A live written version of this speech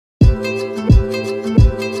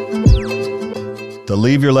The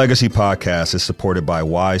Leave Your Legacy podcast is supported by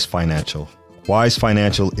Wise Financial. Wise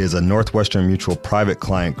Financial is a Northwestern Mutual private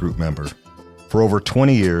client group member. For over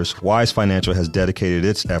 20 years, Wise Financial has dedicated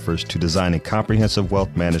its efforts to designing comprehensive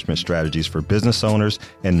wealth management strategies for business owners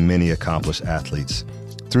and many accomplished athletes.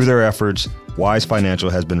 Through their efforts, Wise Financial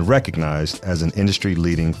has been recognized as an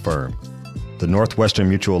industry-leading firm. The Northwestern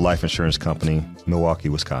Mutual Life Insurance Company, Milwaukee,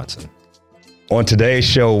 Wisconsin. On today's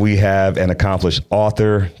show, we have an accomplished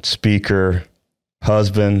author, speaker,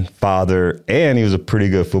 husband, father, and he was a pretty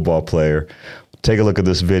good football player. Take a look at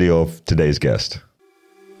this video of today's guest.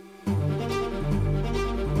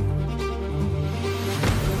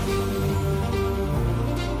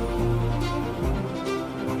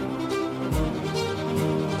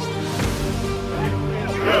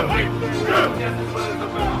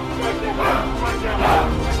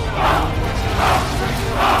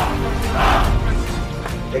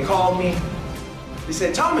 They called me. They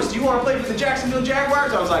said, Thomas, do you want to play for the Jacksonville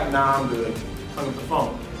Jaguars? I was like, nah, I'm good. Hung up the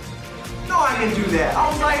phone. No, I didn't do that. I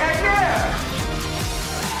was like, heck yeah.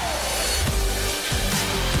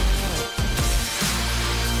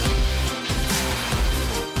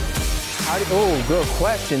 Good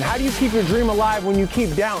question. How do you keep your dream alive when you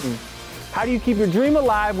keep doubting? How do you keep your dream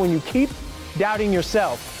alive when you keep doubting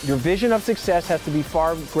yourself? Your vision of success has to be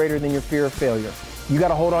far greater than your fear of failure. You got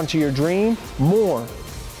to hold on to your dream more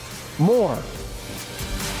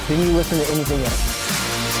than you listen to anything else.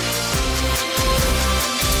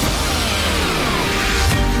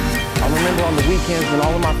 I remember on the weekends when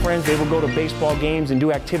all of my friends, they would go to baseball games and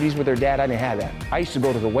do activities with their dad. I didn't have that. I used to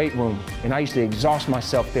go to the weight room and I used to exhaust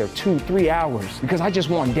myself there 2-3 hours because I just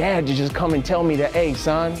want dad to just come and tell me that, hey,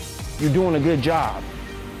 son, you're doing a good job.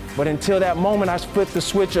 But until that moment, I flipped the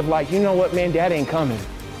switch of like, you know what, man, dad ain't coming.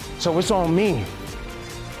 So it's on me.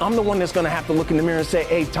 I'm the one that's gonna have to look in the mirror and say,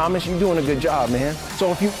 hey, Thomas, you're doing a good job, man.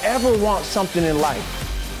 So if you ever want something in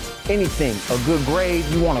life, anything, a good grade,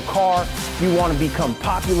 you want a car, you wanna become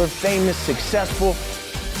popular, famous, successful,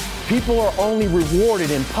 people are only rewarded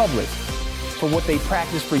in public for what they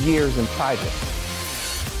practice for years in private.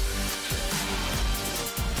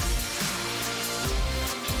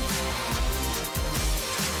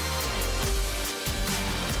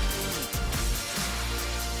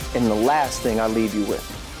 And the last thing I leave you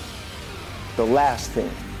with, the last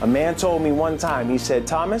thing. A man told me one time, he said,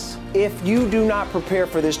 Thomas, if you do not prepare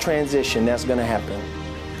for this transition that's gonna happen,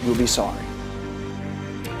 you'll be sorry.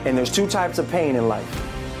 And there's two types of pain in life.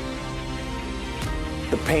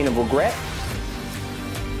 The pain of regret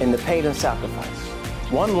and the pain of sacrifice.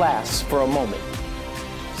 One lasts for a moment,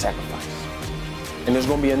 sacrifice. And there's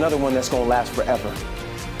gonna be another one that's gonna last forever,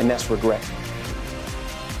 and that's regret.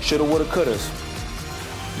 Shoulda, woulda, couldas.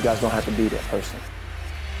 You guys don't have to be that person.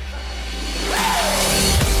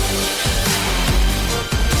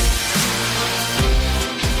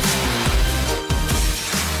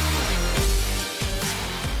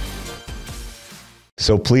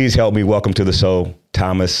 So please help me welcome to the show,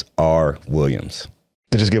 Thomas R. Williams.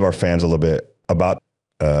 To just give our fans a little bit about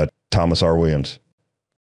Thomas R. Williams.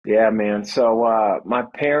 Yeah, man. So my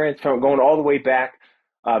parents, from going all the way back,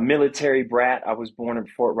 military brat. I was born in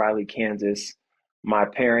Fort Riley, Kansas. My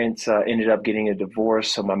parents ended up getting a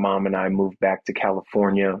divorce, so my mom and I moved back to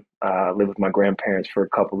California, lived with my grandparents for a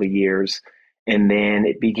couple of years. And then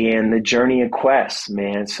it began the journey and quest,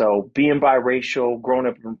 man. So being biracial, growing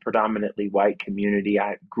up in a predominantly white community,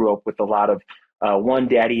 I grew up with a lot of one,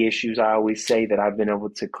 daddy issues, I always say, that I've been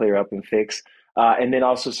able to clear up and fix. And then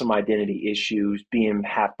also some identity issues, being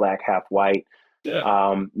half black, half white.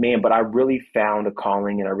 Yeah. Man, but I really found a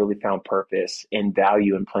calling and I really found purpose and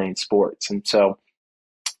value in playing sports. And so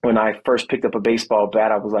when I first picked up a baseball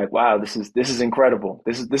bat, I was like, wow, this is incredible.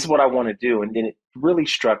 This is what I want to do. And then it really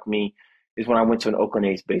struck me is when I went to an Oakland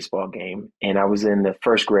A's baseball game, and I was in the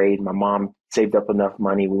first grade. My mom saved up enough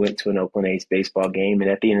money. We went to an Oakland A's baseball game. And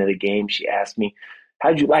at the end of the game, she asked me,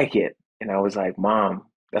 how'd you like it? And I was like, Mom,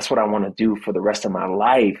 that's what I want to do for the rest of my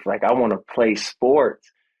life. Like, I want to play sports.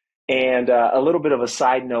 And a little bit of a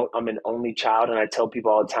side note, I'm an only child, and I tell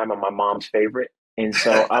people all the time I'm my mom's favorite. And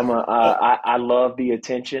so I love the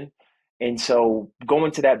attention. And so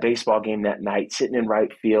going to that baseball game that night, sitting in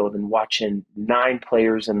right field and watching 9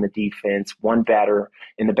 players in the defense, 1 batter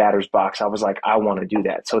in the batter's box, I was like, I want to do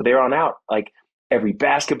that. So there on out, like every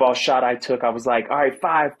basketball shot I took, I was like, all right,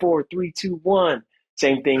 5, 4, 3, 2, 1.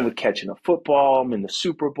 Same thing with catching a football. I'm in the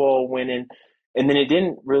Super Bowl winning. And then it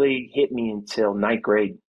didn't really hit me until 9th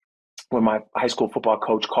grade, when my high school football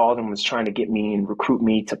coach called and was trying to get me and recruit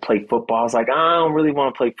me to play football. I was like, I don't really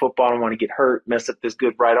want to play football. I don't want to get hurt, mess up this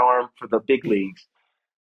good right arm for the big leagues.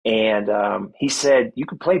 And he said, you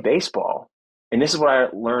could play baseball. And this is what I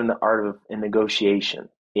learned the art of in negotiation.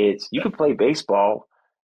 It's you can play baseball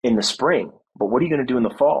in the spring, but what are you going to do in the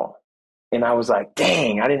fall? And I was like,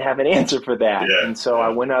 dang, I didn't have an answer for that. Yeah. And so I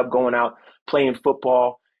went up going out playing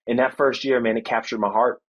football. And that first year, man, it captured my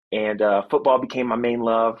heart. And football became my main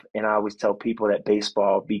love. And I always tell people that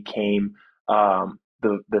baseball became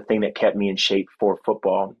the thing that kept me in shape for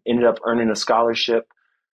football. Ended up earning a scholarship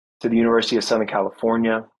to the University of Southern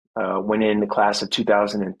California. Went in the class of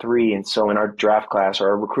 2003. And so in our draft class or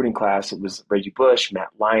our recruiting class, it was Reggie Bush, Matt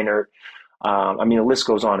Leinart. The list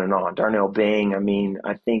goes on and on. Darnell Bang.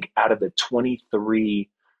 I think out of the 23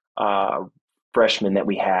 freshmen that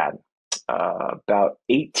we had, about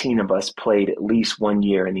 18 of us played at least 1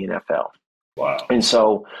 year in the NFL. Wow. And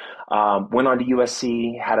so went on to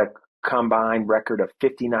USC, had a combined record of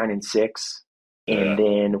 59-6. Yeah. And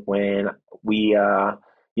then when we,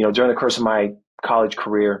 during the course of my college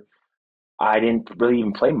career, I didn't really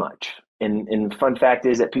even play much. And the fun fact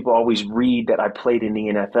is that people always read that I played in the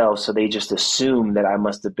NFL, so they just assume that I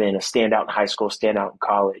must have been a standout in high school, standout in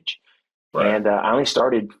college. Right. And I only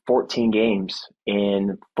started 14 games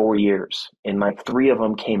in 4 years, and like 3 of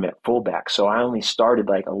them came at fullback. So I only started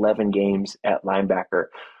like 11 games at linebacker.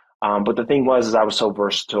 But the thing was, is I was so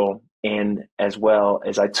versatile, and as well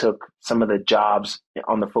as I took some of the jobs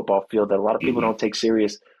on the football field that a lot of people don't take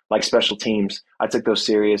serious, like special teams. I took those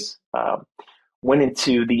serious. Went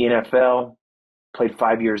into the NFL, played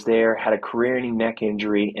 5 years there, had a career-ending neck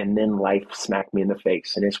injury, and then life smacked me in the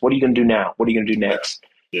face. And it's, what are you going to do now? What are you going to do next?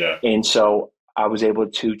 Yeah. And so I was able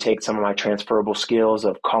to take some of my transferable skills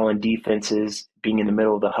of calling defenses, being in the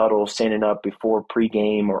middle of the huddle, standing up before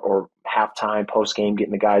pregame or halftime, postgame,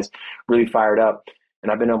 getting the guys really fired up.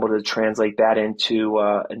 And I've been able to translate that into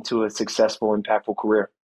a successful, impactful career.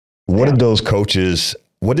 What did those coaches,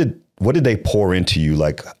 what did they pour into you?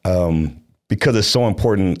 Like, because it's so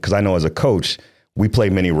important, because I know as a coach, we play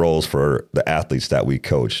many roles for the athletes that we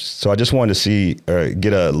coach. So I just wanted to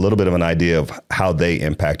get a little bit of an idea of how they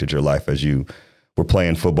impacted your life as you were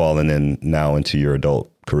playing football and then now into your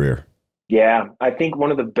adult career. Yeah, I think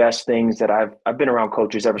one of the best things that I've been around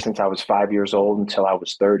coaches ever since I was 5 years old until I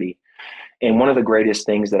was 30. And one of the greatest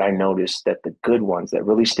things that I noticed, that the good ones that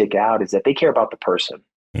really stick out, is that they care about the person.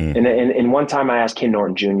 And one time I asked Ken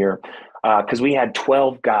Norton Jr., because we had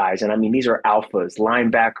 12 guys, and these are alphas,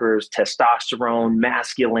 linebackers, testosterone,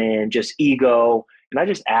 masculine, just ego. And I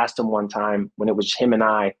just asked him one time when it was him and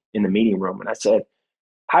I in the meeting room, and I said,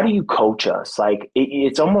 how do you coach us? Like,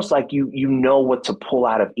 it's almost like you know what to pull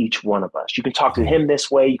out of each one of us. You can talk to him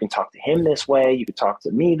this way, you can talk to him this way, you can talk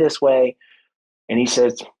to me this way. And he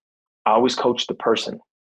says, I always coach the person.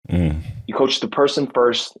 You coach the person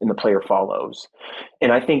first and the player follows.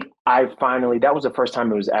 And I think that was the first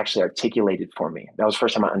time it was actually articulated for me. That was the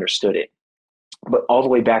first time I understood it. But all the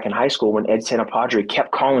way back in high school, when Ed Santapadre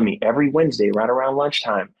kept calling me every Wednesday right around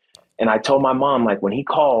lunchtime, and I told my mom, like, when he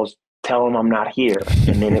calls, tell him I'm not here.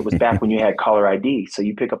 And then it was back when you had caller ID. So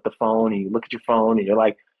you pick up the phone and you look at your phone and you're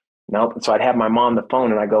like, nope. So I'd have my mom on the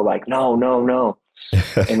phone and I go like, no.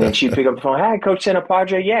 And then she'd pick up the phone. Hey, Coach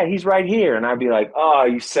Santapadre. Yeah, he's right here. And I'd be like, oh,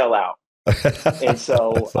 you sell out. And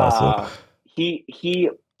so awesome. He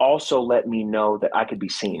also let me know that I could be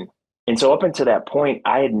seen. And so up until that point,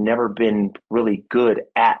 I had never been really good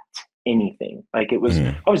at anything. Like, it was,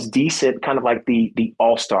 I was decent, kind of like the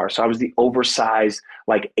all-star. So I was the oversized,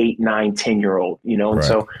 like 8, 9, 10-year-old, and right.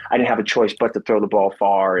 So I didn't have a choice but to throw the ball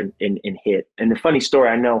far and hit. And the funny story,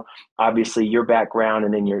 I know, obviously your background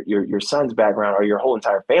and then your son's background, or your whole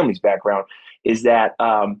entire family's background, is that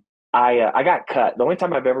I got cut. The only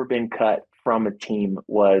time I've ever been cut from a team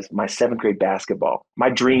was my 7th grade basketball. My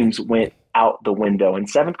dreams went out the window in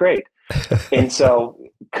 7th grade. And so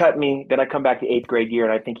cut me. Then I come back the 8th grade year,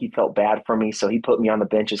 and I think he felt bad for me. So he put me on the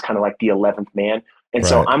bench as kind of like the 11th man. And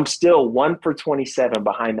so I'm still 1 for 27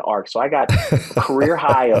 behind the arc. So I got a career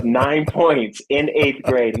high of 9 points in 8th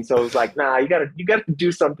grade. And so it was like, nah, you gotta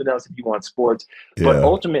do something else if you want sports. Yeah. But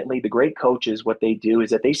ultimately, the great coaches, what they do is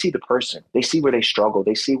that they see the person. They see where they struggle.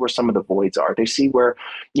 They see where some of the voids are. They see where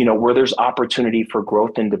there's opportunity for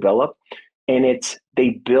growth and develop. And they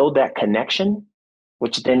build that connection,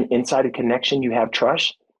 which then inside a connection, you have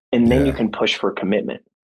trust, and then you can push for commitment.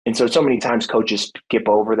 And so many times coaches skip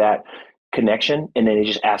over that connection and then they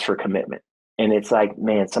just ask for commitment. And it's like,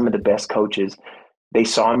 man, some of the best coaches, they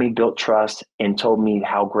saw me, built trust, and told me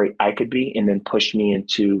how great I could be, and then pushed me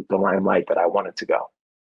into the limelight that I wanted to go.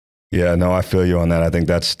 Yeah, no, I feel you on that. I think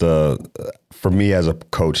that's for me as a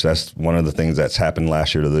coach, that's one of the things that's happened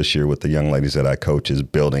last year to this year with the young ladies that I coach, is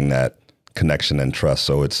building that connection and trust.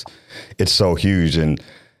 So it's so huge. And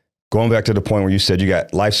going back to the point where you said you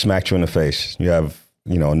got life smacked you in the face, you have,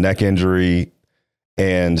 neck injury,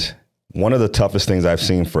 And one of the toughest things I've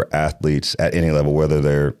seen for athletes at any level, whether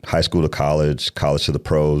they're high school to college, college to the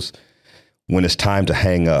pros, when it's time to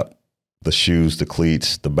hang up the shoes, the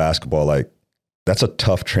cleats, the basketball, like that's a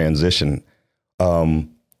tough transition.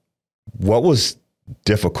 What was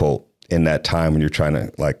difficult in that time when you're trying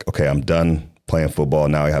to like, okay, I'm done playing football.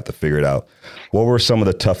 Now I have to figure it out. What were some of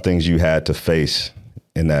the tough things you had to face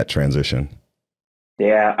in that transition?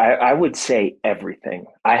 Yeah, I would say everything.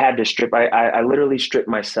 I had to strip. I literally stripped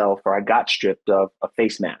myself, or I got stripped of a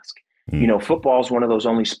face mask. You know, football is one of those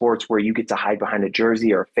only sports where you get to hide behind a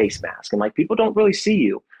jersey or a face mask. And like people don't really see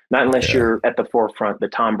you, not unless you're at the forefront, the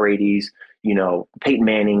Tom Brady's, you know, Peyton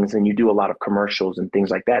Manning's, and you do a lot of commercials and things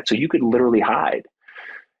like that. So you could literally hide.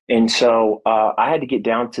 And so I had to get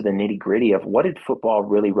down to the nitty gritty of what did football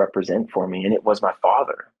really represent for me? And it was my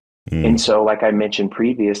father. And so, like I mentioned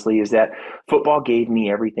previously, is that football gave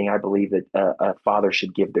me everything I believe that a father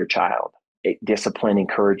should give their child. Discipline,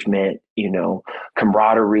 encouragement, you know,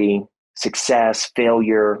 camaraderie, success,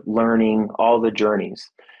 failure, learning, all the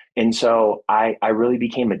journeys. And so I really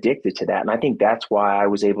became addicted to that. And I think that's why I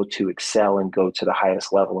was able to excel and go to the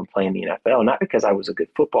highest level and play in the NFL, not because I was a good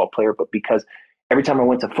football player, but because every time I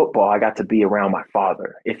went to football, I got to be around my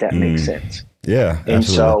father, if that makes sense. Yeah. Absolutely. And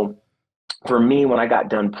so for me, when I got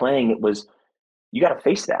done playing, it was, you got to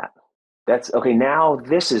face that. That's okay. Now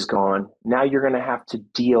this is gone. Now you're going to have to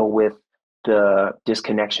deal with the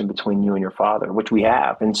disconnection between you and your father, which we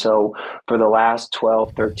have. And so for the last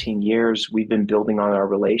 12, 13 years, we've been building on our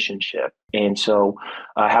relationship. And so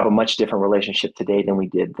I have a much different relationship today than we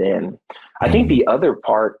did then. I think the other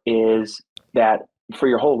part is that for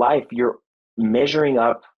your whole life, you're measuring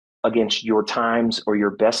up against your times or your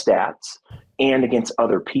best stats and against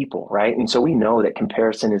other people, right? And so we know that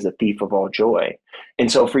comparison is a thief of all joy.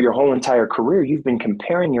 And so for your whole entire career, you've been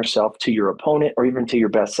comparing yourself to your opponent or even to your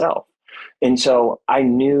best self. And so I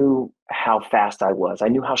knew how fast I was. I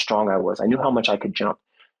knew how strong I was. I knew how much I could jump.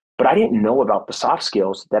 But I didn't know about the soft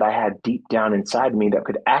skills that I had deep down inside me that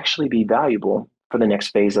could actually be valuable for the next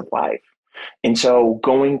phase of life. And so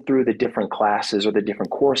going through the different classes or the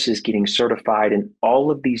different courses, getting certified in all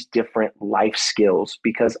of these different life skills,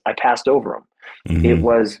 because I passed over them. It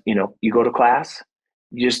was, you know, you go to class,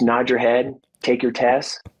 you just nod your head, take your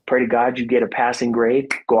test, pray to God you get a passing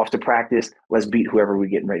grade, go off to practice, let's beat whoever we're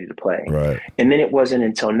getting ready to play. Right. And then it wasn't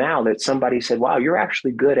until now that somebody said, wow, you're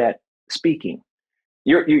actually good at speaking.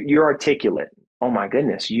 You're articulate. Oh my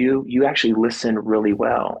goodness, you actually listen really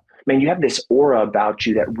well. Man, you have this aura about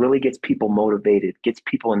you that really gets people motivated, gets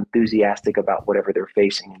people enthusiastic about whatever they're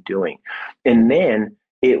facing and doing. And then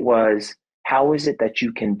it was, how is it that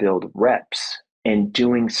you can build reps and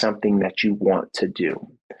doing something that you want to do?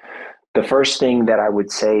 The first thing that I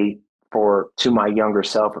would say to my younger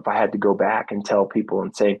self, if I had to go back and tell people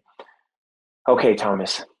and say, okay,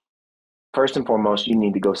 Thomas, first and foremost, you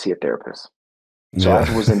need to go see a therapist. So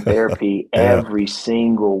I was in therapy every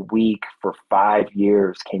single week for 5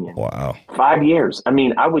 years, Kenyon. Wow. 5 years. I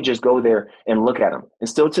mean, I would just go there and look at him. And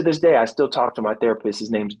still to this day, I still talk to my therapist.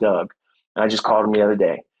 His name's Doug. And I just called him the other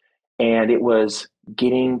day. And it was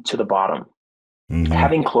getting to the bottom,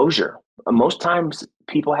 having closure. Most times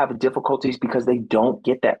people have difficulties because they don't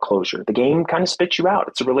get that closure. The game kind of spits you out.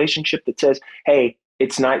 It's a relationship that says, hey,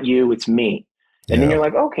 it's not you, it's me. And then you're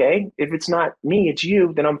like, okay, if it's not me, it's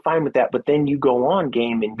you, then I'm fine with that. But then you go on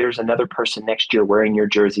game and there's another person next year wearing your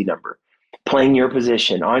jersey number, playing your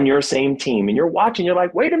position on your same team. And you're watching, you're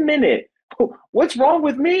like, wait a minute, what's wrong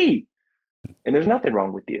with me? And there's nothing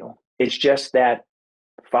wrong with you. It's just that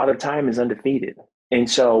Father Time is undefeated. And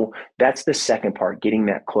so that's the second part, getting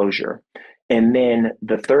that closure. And then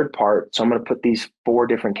the third part, so I'm going to put these 4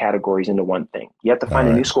 different categories into one thing. You have to find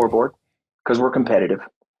a new scoreboard because we're competitive.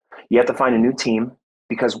 You have to find a new team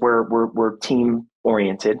because we're team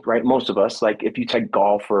oriented, right? Most of us, like if you take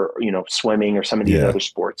golf or, you know, swimming or some of these other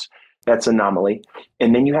sports, that's an anomaly.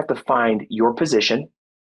 And then you have to find your position.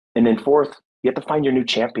 And then fourth, you have to find your new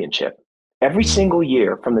championship. Every single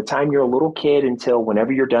year, from the time you're a little kid until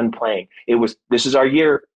whenever you're done playing, it was, this is our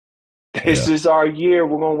year. This is our year.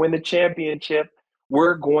 We're going to win the championship.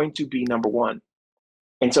 We're going to be number one.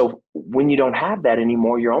 And so when you don't have that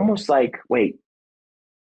anymore, you're almost like, wait,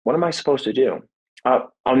 what am I supposed to do?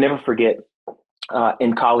 I'll never forget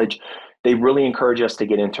in college, they really encourage us to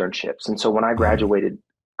get internships. And so when I graduated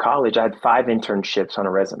college, I had 5 internships on a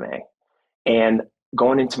resume. And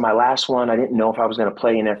going into my last one, I didn't know if I was going to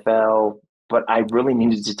play NFL, but I really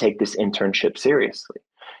needed to take this internship seriously.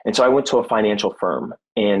 And so I went to a financial firm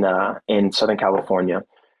in Southern California.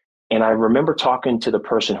 And I remember talking to the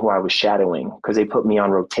person who I was shadowing because they put me on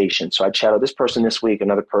rotation. So I'd shadow this person this week,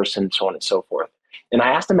 another person, so on and so forth. And I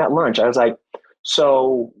asked him at lunch, I was like,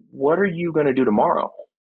 so what are you going to do tomorrow?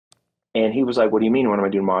 And he was like, what do you mean? What am I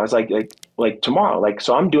doing tomorrow? I was like tomorrow, like,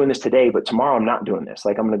 so I'm doing this today, but tomorrow I'm not doing this.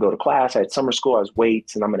 Like, I'm going to go to class. I had summer school. I was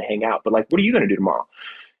weights and I'm going to hang out. But like, what are you going to do tomorrow?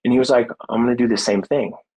 And he was like, I'm going to do the same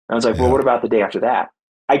thing. I was like, well, Yeah. what about the day after that?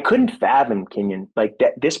 I couldn't fathom, Kenyon, like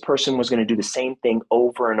that this person was going to do the same thing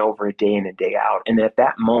over and over, a day in and day out. And at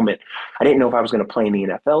that moment, I didn't know if I was going to play in the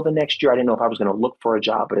NFL the next year. I didn't know if I was going to look for a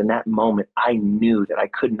job. But in that moment, I knew that I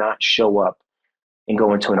could not show up and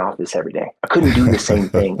go into an office every day. I couldn't do the same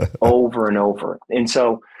thing over and over. And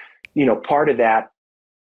so, part of that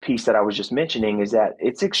piece that I was just mentioning is that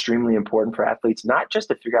it's extremely important for athletes, not just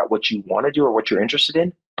to figure out what you want to do or what you're interested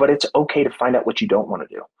in, but it's okay to find out what you don't want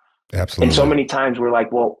to do. And so Absolutely. many times we're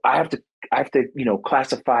like, well, I have to,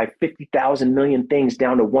 classify 50,000 million things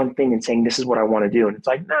down to one thing and saying, this is what I want to do. And it's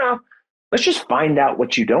like, no, let's just find out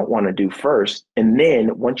what you don't want to do first. And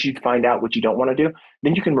then once you find out what you don't want to do,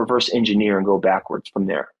 then you can reverse engineer and go backwards from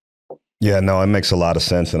there. Yeah, no, it makes a lot of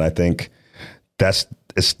sense. And I think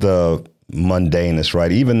it's the mundaneness,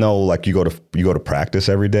 right? Even though like you go to practice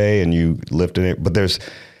every day and you lift it, but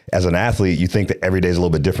as an athlete, you think that every day is a little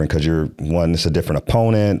bit different because it's a different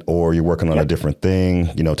opponent or you're working on a different thing.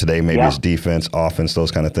 Today maybe it's defense, offense,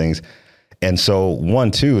 those kind of things. And so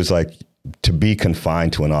 1, 2 is like to be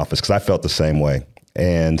confined to an office, because I felt the same way.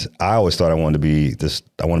 And I always thought I wanted to be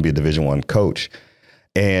a Division I coach.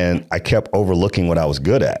 And I kept overlooking what I was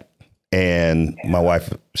good at. And my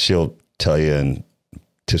wife, she'll tell you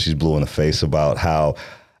until she's blue in the face about how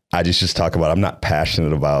I just talk about, I'm not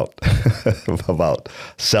passionate about about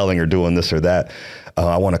selling or doing this or that.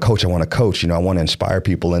 I want to coach. I want to inspire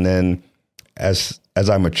people. And then as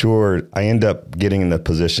I matured, I end up getting into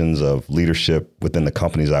positions of leadership within the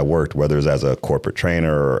companies I worked, whether it's as a corporate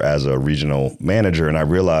trainer or as a regional manager. And I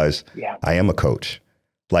realized I am a coach.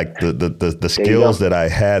 Like the skills that I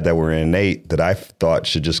had that were innate that I thought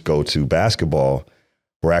should just go to basketball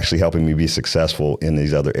were actually helping me be successful in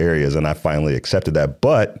these other areas. And I finally accepted that.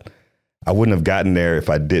 But I wouldn't have gotten there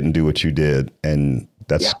if I didn't do what you did. And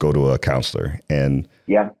that's go to a counselor. And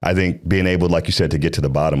I think being able, like you said, to get to the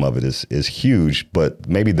bottom of it is huge. But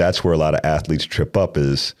maybe that's where a lot of athletes trip up,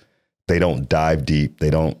 is they don't dive deep.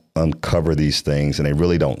 They don't uncover these things and they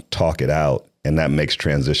really don't talk it out. And that makes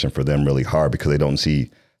transition for them really hard because they don't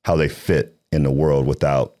see how they fit in the world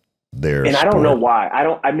without their And sport. I don't know why.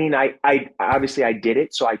 I obviously I did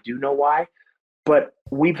it, so I do know why. But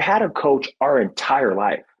we've had a coach our entire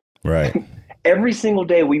life. Right. Every single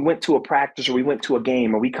day we went to a practice or we went to a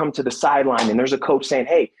game or we come to the sideline and there's a coach saying,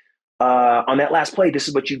 hey, on that last play, this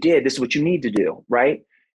is what you did. This is what you need to do. Right.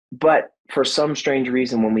 But for some strange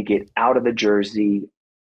reason, when we get out of the jersey,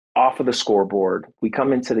 off of the scoreboard, we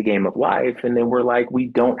come into the game of life and then we're like, we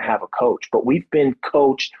don't have a coach, but we've been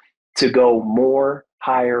coached to go more,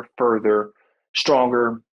 higher, further,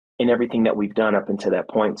 stronger in everything that we've done up until that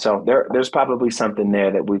point. So there's probably something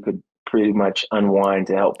there that we could pretty much unwind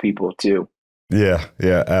to help people too. Yeah,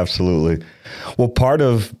 absolutely. Well, part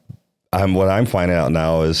of what I'm finding out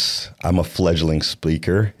now is I'm a fledgling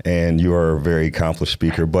speaker and you are a very accomplished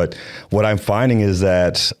speaker. But what I'm finding is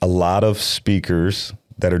that a lot of speakers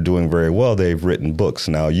that are doing very well, they've written books.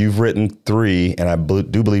 Now, you've written 3, and I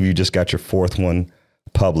do believe you just got your 4th one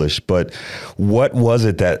published. But what was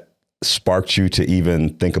it that sparked you to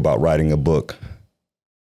even think about writing a book?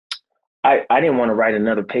 I didn't want to write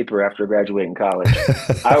another paper after graduating college.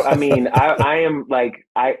 I am like,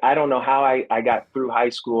 I don't know how I got through high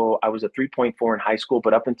school. I was a 3.4 in high school,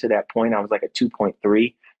 but up until that point, I was like a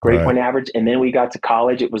 2.3 grade point average. And then we got to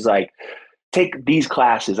college. It was like, take these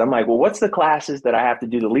classes. I'm like, well, what's the classes that I have to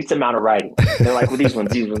do the least amount of writing? And they're like, well, these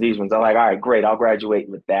ones. I'm like, all right, great. I'll graduate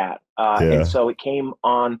with that. And so it came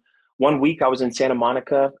on one week. I was in Santa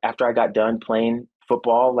Monica after I got done playing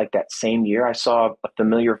football. Like that same year, I saw a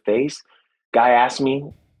familiar face. Guy asked me,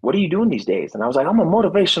 what are you doing these days? And I was like, I'm a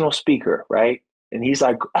motivational speaker. Right. And he's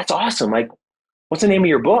like, that's awesome. Like, what's the name of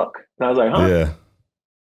your book? And I was like, huh? Yeah.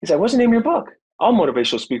 He's like, what's the name of your book? All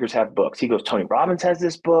motivational speakers have books. He goes, Tony Robbins has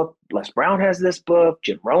this book. Les Brown has this book.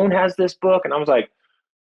 Jim Rohn has this book. And I was like,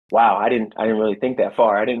 wow, I didn't really think that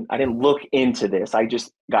far. I didn't look into this. I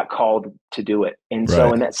just got called to do it. And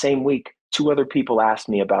so in that same week, 2 other people asked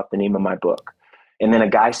me about the name of my book. And then a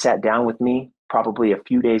guy sat down with me probably a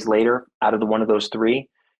few days later out of one of those 3.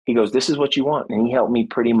 He goes, this is what you want. And he helped me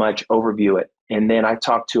pretty much overview it. And then I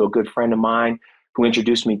talked to a good friend of mine who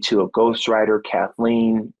introduced me to a ghostwriter,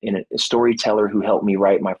 Kathleen, and a storyteller who helped me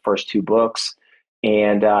write my first 2 books.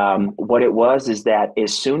 And what it was is that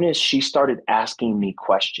as soon as she started asking me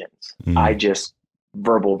questions, I just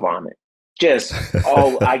verbal vomit.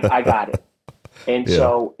 I got it. And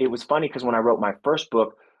so it was funny because when I wrote my first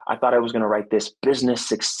book, I thought I was going to write this business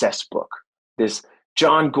success book, this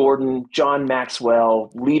John Gordon, John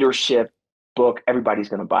Maxwell leadership book. Everybody's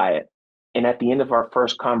going to buy it. And at the end of our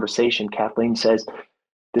first conversation, Kathleen says,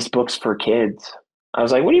 this book's for kids. I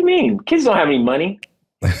was like, what do you mean? Kids don't have any money.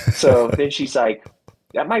 So then she's like,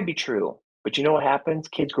 that might be true. But you know what happens?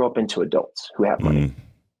 Kids grow up into adults who have money.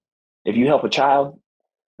 If you help a child,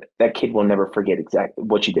 that kid will never forget exactly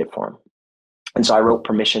what you did for him. And so I wrote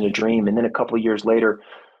Permission to Dream. And then a couple of years later,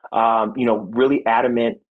 really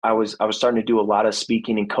adamant. I was starting to do a lot of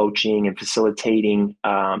speaking and coaching and facilitating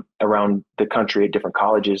around the country at different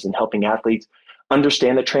colleges and helping athletes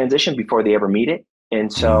understand the transition before they ever meet it.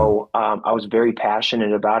 And so I was very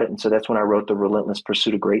passionate about it. And so that's when I wrote The Relentless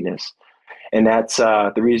Pursuit of Greatness. And that's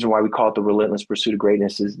the reason why we call it The Relentless Pursuit of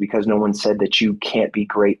Greatness, is because no one said that you can't be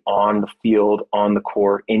great on the field, on the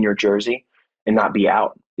court, in your jersey, and not be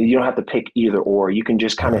out. You don't have to pick either or. You can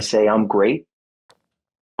just kind of say, I'm great.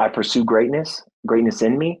 I pursue greatness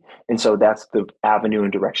in me. And so that's the avenue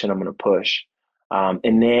and direction I'm going to push.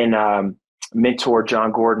 And then mentor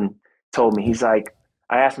John Gordon told me, he's like,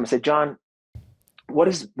 I asked him, I said, John, what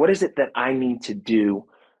is it that I need to do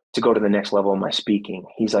to go to the next level of my speaking?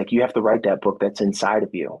 He's like, you have to write that book that's inside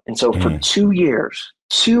of you. And so for 2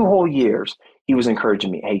 whole years, he was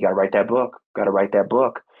encouraging me, hey, you got to write that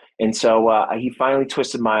book. And so he finally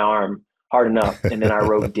twisted my arm hard enough. And then I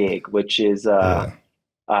wrote Dig, which is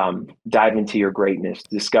dive into your greatness,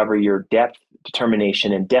 discover your depth,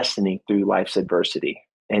 determination, and destiny through life's adversity.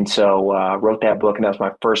 And so I wrote that book, and that was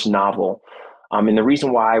my first novel. And the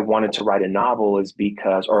reason why I wanted to write a novel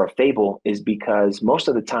or a fable is because most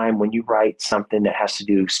of the time when you write something that has to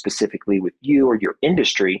do specifically with you or your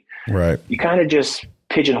industry, right, you kind of just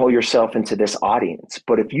pigeonhole yourself into this audience.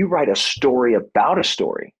 But if you write a story about a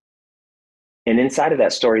story, and inside of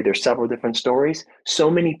that story, there's several different stories, so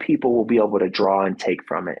many people will be able to draw and take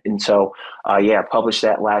from it. And so, I published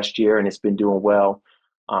that last year, and it's been doing well.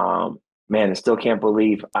 Man, I still can't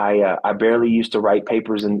believe I barely used to write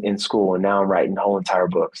papers in school, and now I'm writing whole entire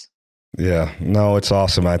books. Yeah, no, it's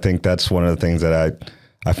awesome. I think that's one of the things that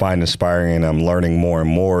I find inspiring, and I'm learning more and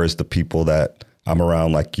more, is the people that I'm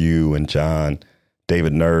around, like you and John,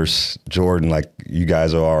 David Nurse, Jordan, like you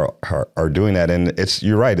guys are doing that. And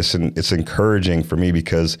you're right. It's encouraging for me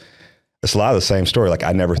because it's a lot of the same story. Like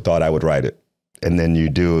I never thought I would write it, and then you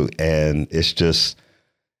do. And it's just,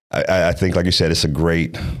 I think, like you said, it's a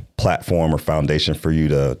great platform or foundation for you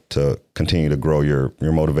to continue to grow your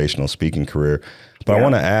motivational speaking career. But I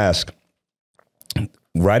want to ask,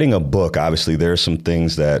 writing a book, obviously there are some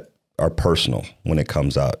things that are personal when it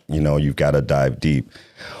comes out. You've got to dive deep.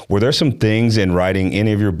 Were there some things in writing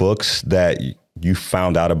any of your books that you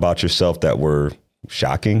found out about yourself that were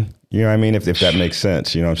shocking? You know what I mean? If that makes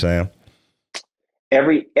sense, you know what I'm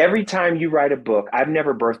saying? Every time you write a book, I've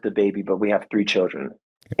never birthed a baby, but we have 3 children.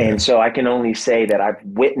 Yeah. And so I can only say that I've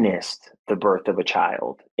witnessed the birth of a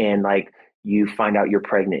child. And like, you find out you're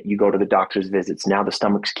pregnant, you go to the doctor's visits. Now the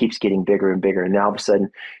stomach keeps getting bigger and bigger. And now all of a sudden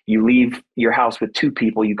you leave your house with 2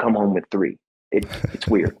 people, you come home with 3. It's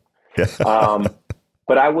weird.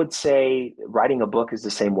 But I would say writing a book is the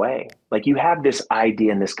same way. Like you have this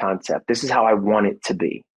idea and this concept. This is how I want it to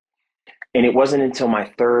be. And it wasn't until my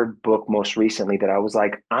 3rd book most recently that I was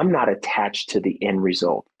like, I'm not attached to the end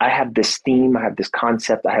result. I have this theme, I have this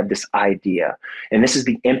concept, I have this idea, and this is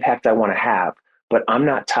the impact I want to have, but I'm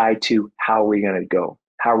not tied to how are we going to go?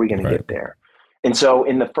 How are we going to get there? And so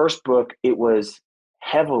in the first book, it was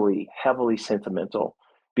heavily, heavily sentimental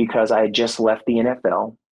because I had just left the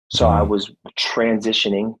NFL. So I was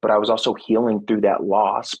transitioning, but I was also healing through that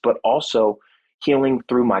loss, but also healing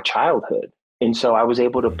through my childhood. And so I was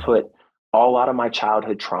able to put a lot of my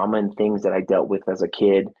childhood trauma and things that I dealt with as a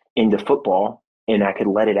kid into football, and I could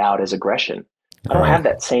let it out as aggression. I don't have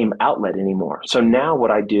that same outlet anymore. So now what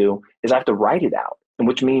I do is I have to write it out, and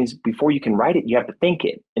which means before you can write it, you have to think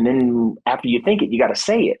it. And then after you think it, you got to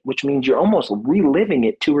say it, which means you're almost reliving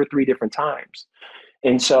it 2 or 3 different times.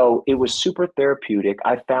 And so it was super therapeutic.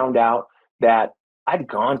 I found out that I'd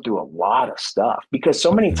gone through a lot of stuff because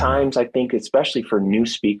so many times I think, especially for new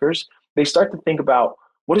speakers, they start to think about,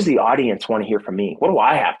 what does the audience want to hear from me? What do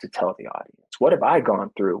I have to tell the audience? What have I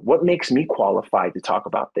gone through? What makes me qualified to talk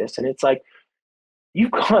about this? And it's like,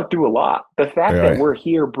 you've gone through a lot. The fact that we're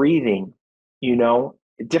here breathing,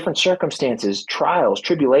 different circumstances, trials,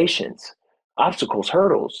 tribulations, obstacles,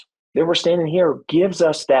 hurdles, that we're standing here gives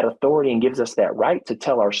us that authority and gives us that right to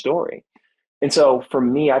tell our story. And so for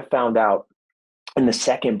me, I found out in the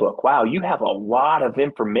 2nd book, wow, you have a lot of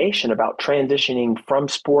information about transitioning from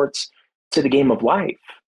sports to the game of life.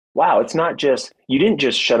 Wow, it's not just, you didn't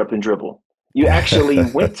just shut up and dribble. You actually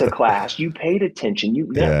went to class, you paid attention,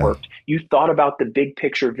 you Yeah. networked, you thought about the big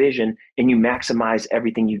picture vision, and you maximized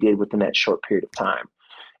everything you did within that short period of time.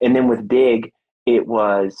 And then with big, it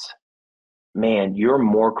was, man, you're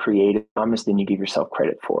more creative, Thomas, than you give yourself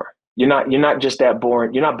credit for. You're not just that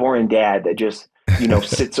boring. You're not boring dad that just,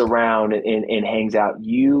 sits around and hangs out.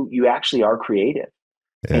 You actually are creative.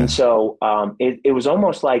 And Yeah. so it was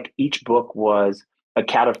almost like each book was a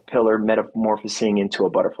caterpillar metamorphosing into a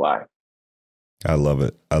butterfly. I love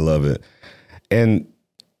it. I love it. And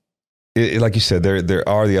like you said, there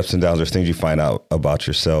are the ups and downs. There's things you find out about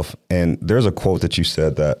yourself. And there's a quote that you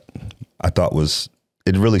said that I thought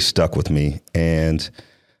it really stuck with me. And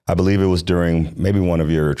I believe it was during maybe one of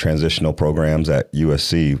your transitional programs at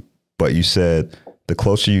USC, but you said, the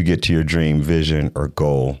closer you get to your dream, vision, or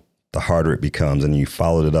goal, the harder it becomes. And you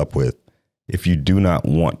followed it up with, if you do not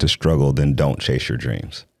want to struggle, then don't chase your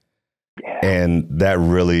dreams. Yeah. And that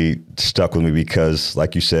really stuck with me because,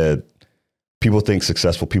 like you said, people think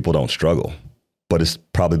successful people don't struggle, but it's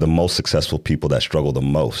probably the most successful people that struggle the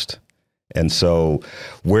most. And so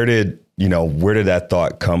where did that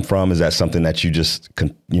thought come from? Is that something that you just,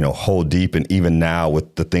 hold deep? And even now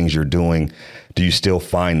with the things you're doing, do you still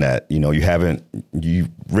find that, you've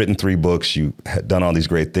written 3 books, you've done all these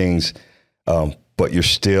great things, but you're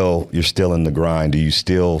still in the grind. Do you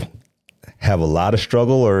still have a lot of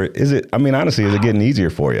struggle, or honestly, is it getting easier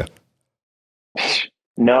for you?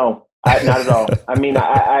 No, not at all.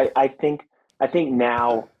 I think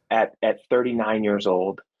now at 39 years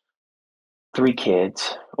old, 3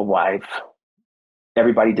 kids, a wife,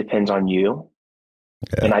 everybody depends on you,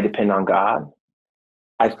 and I depend on God.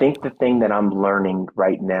 I think the thing that I'm learning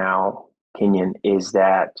right now, Kenyon, is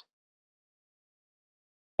that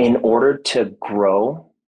in order to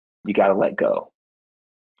grow, you got to let go.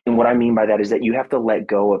 And what I mean by that is that you have to let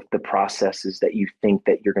go of the processes that you think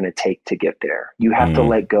that you're going to take to get there. You have to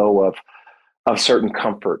let go of certain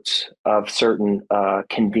comforts, of certain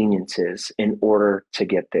conveniences in order to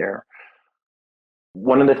get there.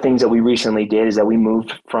 One of the things that we recently did is that we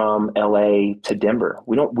moved from LA to Denver.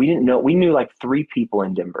 We knew like 3 people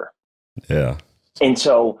in Denver. Yeah. And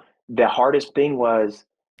so the hardest thing was,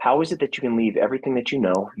 how is it that you can leave everything that you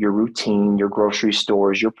know, your routine, your grocery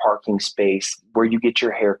stores, your parking space, where you get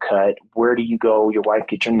your hair cut, where do you go, your wife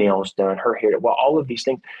get your nails done, her hair, well, all of these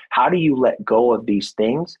things. How do you let go of these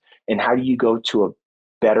things? And how do you go to a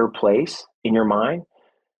better place in your mind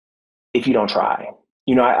if you don't try?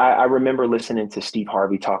 I remember listening to Steve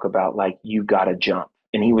Harvey talk about, like, you got to jump.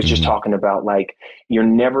 And he was just talking about, like, you're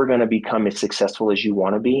never going to become as successful as you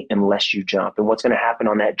want to be unless you jump. And what's going to happen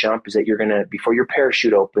on that jump is that you're going to, before your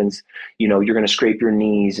parachute opens, you're going to scrape your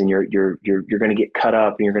knees, and you're going to get cut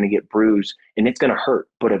up, and you're going to get bruised, and it's going to hurt.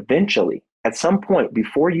 But eventually, at some point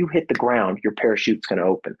before you hit the ground, your parachute's going to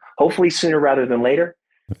open. Hopefully sooner rather than later,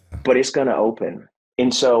 but it's going to open.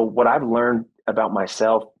 And so what I've learned about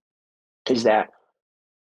myself is that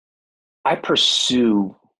I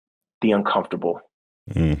pursue the uncomfortable.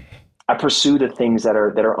 I pursue the things that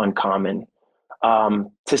are uncommon.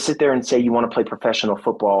 To sit there and say you want to play professional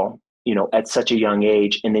football, at such a young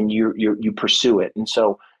age, and then you pursue it. And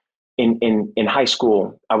so in high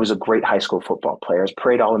school, I was a great high school football player. I was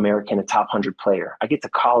parade All-American, a top 100 player. I get to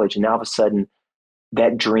college, and now all of a sudden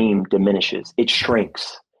that dream diminishes. It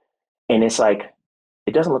shrinks. And it's like,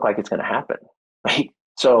 it doesn't look like it's going to happen. Right?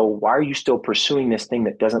 So why are you still pursuing this thing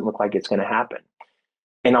that doesn't look like it's going to happen?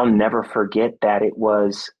 And I'll never forget that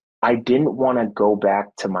I didn't want to go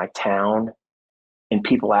back to my town, and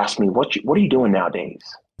people ask me, what are you doing nowadays?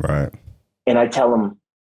 Right. And I tell them,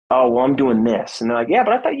 oh, well, I'm doing this. And they're like, yeah,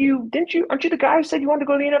 but I thought aren't you the guy who said you wanted to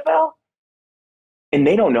go to the NFL? And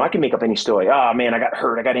they don't know. I can make up any story. Oh man, I got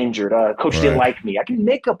hurt. I got injured. Coach didn't like me. I can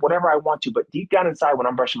make up whatever I want to, but deep down inside, when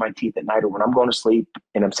I'm brushing my teeth at night or when I'm going to sleep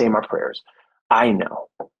and I'm saying my prayers, I know.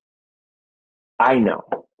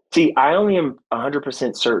 See, I only am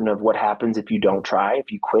 100% certain of what happens if you don't try,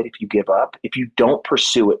 if you quit, if you give up, if you don't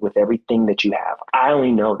pursue it with everything that you have. I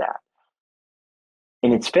only know that.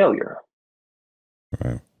 And it's failure.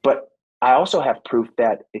 Right. But I also have proof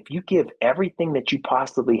that if you give everything that you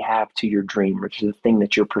possibly have to your dream, or to the thing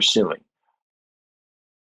that you're pursuing,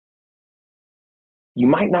 you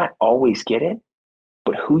might not always get it,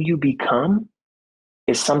 but who you become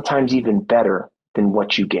is sometimes even better than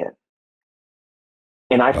what you get.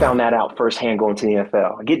 And I found that out firsthand going to the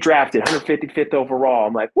NFL. I get drafted 155th overall.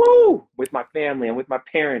 I'm like, woo, with my family and with my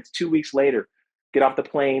parents. 2 weeks later, get off the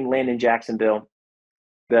plane, land in Jacksonville.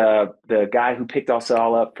 the guy who picked us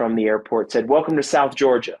all up from the airport said, "Welcome to South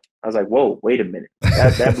Georgia." I was like, "Whoa, wait a minute."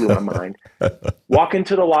 That blew my mind. Walk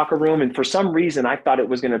into the locker room, and for some reason, I thought it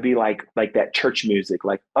was going to be like that church music,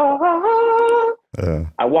 like, ah.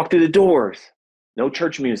 I walked through the doors, no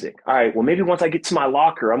church music. All right, well, maybe once I get to my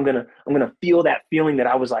locker, I'm gonna feel that feeling that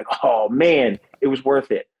I was like, oh man, it was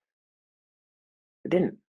worth it. It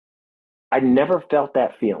didn't. I never felt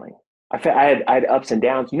that feeling. I had ups and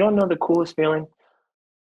downs. You know the coolest feeling?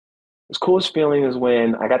 The coolest feeling is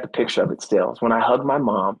when I got the picture of it still. It's when I hugged my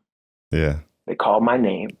mom. Yeah. They called my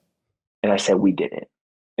name and I said, we did it.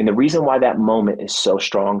 And the reason why that moment is so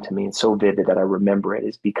strong to me and so vivid that I remember it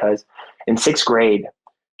is because in 6th grade,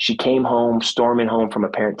 she came home, storming home from a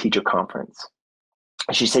parent-teacher conference.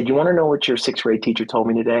 She said, "You want to know what your 6th grade teacher told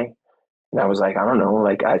me today?" And I was like, "I don't know.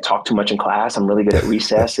 Like, I talk too much in class. I'm really good at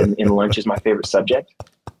recess, and lunch is my favorite subject."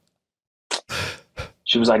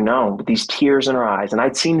 She was like, "No," with these tears in her eyes. And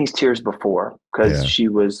I'd seen these tears before because she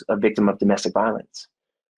was a victim of domestic violence.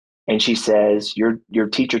 And she says, your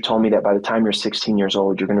teacher told me that by the time you're 16 years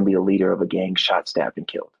old, you're going to be a leader of a gang shot, stabbed, and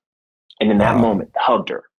killed. And in that moment, hugged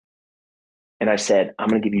her. And I said, "I'm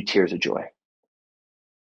going to give you tears of joy."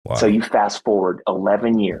 Wow. So you fast forward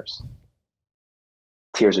 11 years,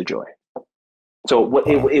 tears of joy. So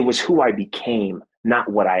it was who I became,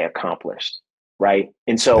 not what I accomplished, right?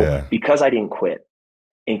 And so because I didn't quit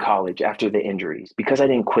in college after the injuries, because I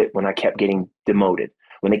didn't quit when I kept getting demoted,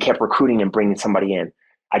 when they kept recruiting and bringing somebody in,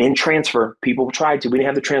 I didn't transfer. People tried to. We didn't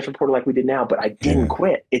have the transfer portal like we did now, but I didn't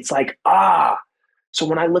quit. It's like, So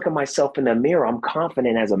when I look at myself in the mirror, I'm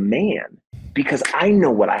confident as a man because I know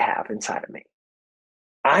what I have inside of me.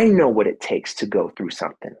 I know what it takes to go through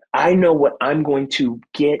something. I know what I'm going to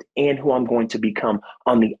get and who I'm going to become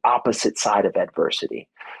on the opposite side of adversity.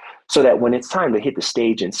 So that when it's time to hit the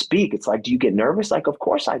stage and speak, it's like, do you get nervous? Like, of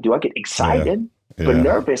course I do. I get excited, but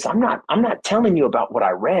nervous. I'm not telling you about what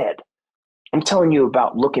I read. I'm telling you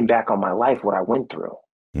about looking back on my life, what I went through.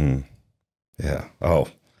 Yeah. Oh,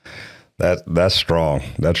 that's strong.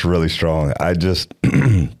 That's really strong. I just,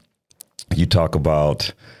 you talk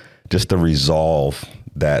about just the resolve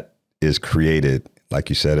that is created, like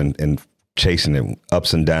you said, in chasing it,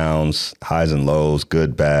 ups and downs, highs and lows,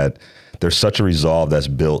 good, bad. There's such a resolve that's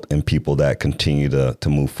built in people that continue to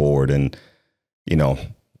move forward. And,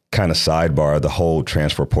 kind of sidebar, the whole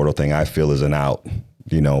transfer portal thing, I feel is an out,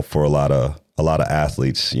 for a lot of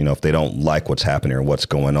athletes, if they don't like what's happening or what's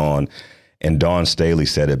going on. And Dawn Staley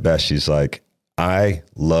said it best. She's like, I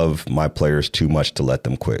love my players too much to let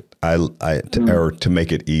them quit. Or to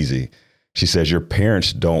make it easy. She says, your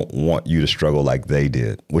parents don't want you to struggle like they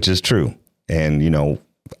did, which is true. And,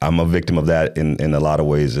 I'm a victim of that in a lot of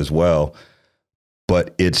ways as well.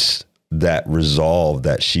 But it's that resolve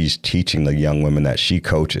that she's teaching the young women that she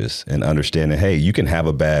coaches and understanding, hey, you can have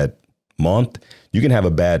a bad month, you can have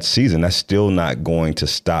a bad season. That's still not going to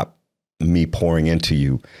stop me pouring into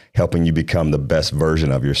you, helping you become the best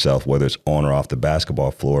version of yourself, whether it's on or off the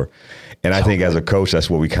basketball floor. And I think as a coach, that's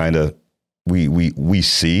what we kind of, we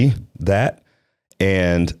see that.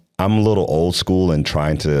 And I'm a little old school in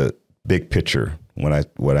trying to big picture when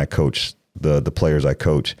I coach the players I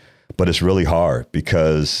coach, but it's really hard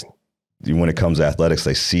because when it comes to athletics,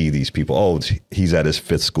 they see these people, oh, he's at his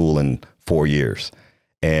 5th school in 4 years.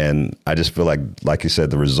 And I just feel like you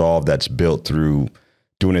said, the resolve that's built through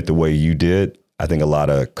doing it the way you did, I think a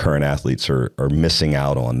lot of current athletes are missing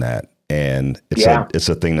out on that. And it's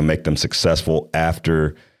a thing to make them successful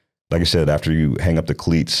after, like I said, after you hang up the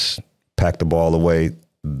cleats, pack the ball away.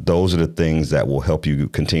 Those are the things that will help you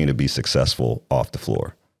continue to be successful off the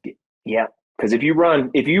floor. Yeah. Because if you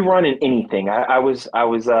run in anything, I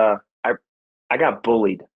got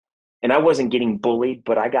bullied. And I wasn't getting bullied,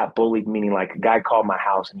 but I got bullied, meaning like a guy called my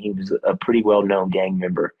house and he was a pretty well-known gang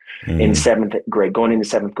member in 7th grade, going into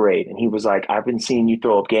 7th grade. And he was like, I've been seeing you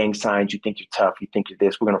throw up gang signs. You think you're tough. You think you're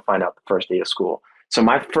this. We're going to find out the first day of school. So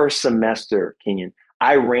my first semester, Kenyon,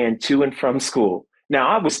 I ran to and from school. Now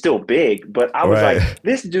I was still big, but I was like,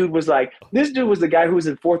 this dude was the guy who was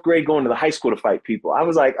in 4th grade going to the high school to fight people. I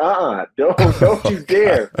was like, don't you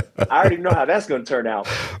dare. I already know how that's going to turn out.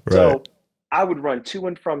 Right. So I would run to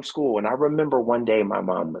and from school. And I remember one day my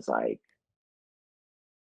mom was like,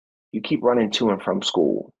 you keep running to and from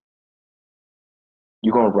school,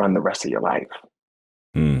 you're going to run the rest of your life.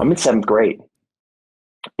 I'm in 7th grade.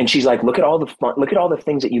 And she's like, look at all the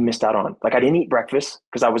things that you missed out on. Like I didn't eat breakfast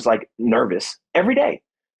because I was like nervous every day.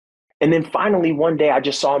 And then finally one day I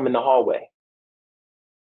just saw him in the hallway.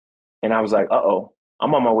 And I was like, uh-oh,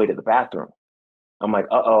 I'm on my way to the bathroom. I'm like,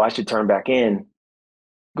 uh-oh, I should turn back in,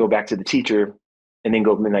 go back to the teacher, and then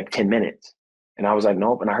go in like 10 minutes. And I was like,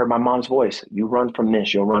 nope. And I heard my mom's voice. You run from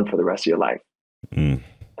this, you'll run for the rest of your life. Mm.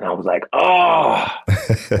 And I was like, oh,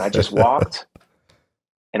 and I just walked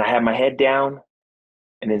and I had my head down.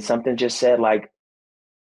 And then something just said like,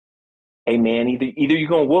 hey man, either you're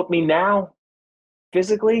going to whoop me now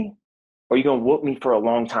physically, or you're going to whoop me for a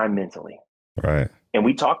long time mentally. Right. And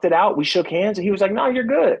we talked it out. We shook hands and he was like, no, you're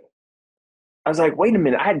good. I was like, wait a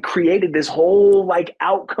minute. I had created this whole like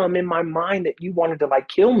outcome in my mind that you wanted to like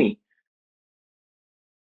kill me.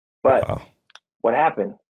 But wow. What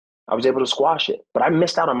happened? I was able to squash it, but I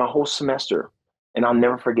missed out on my whole semester. And I'll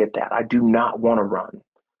never forget that. I do not want to run.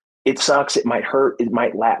 It sucks. It might hurt. It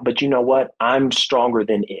might laugh. But you know what? I'm stronger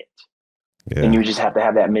than it. Yeah. And you just have to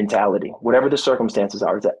have that mentality. Whatever the circumstances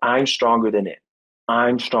are, it's that I'm stronger than it.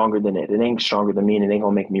 I'm stronger than it. It ain't stronger than me, and it ain't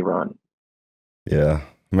going to make me run. Yeah,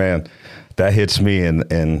 man, that hits me.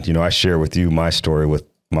 And, you know, I share with you my story with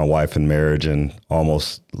my wife and marriage and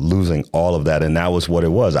almost losing all of that. And that was what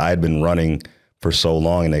it was. I had been running for so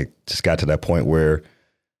long, and it just got to that point where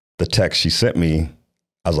the text she sent me,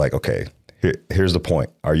 I was like, okay, here's the point.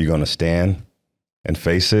 Are you going to stand and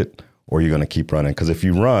face it, or are you going to keep running? Because if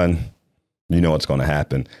you run, you know what's going to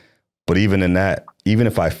happen. But even in that, even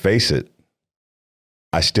if I face it,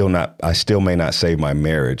 I still may not save my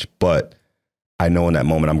marriage, but I know in that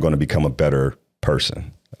moment I'm going to become a better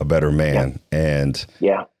person, a better man. Yeah. And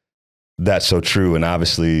that's so true. And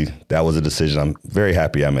obviously that was a decision I'm very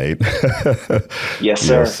happy I made. Yes,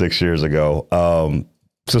 sir. 6 years ago.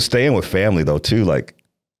 So staying with family though, too, like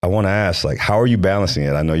I want to ask, like, how are you balancing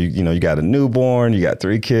it? I know you got a newborn, you got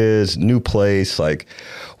 3 kids, new place. Like,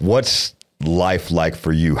 what's life like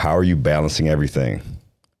for you? How are you balancing everything?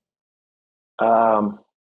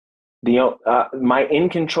 My in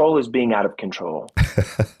control is being out of control.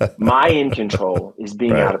 My in control is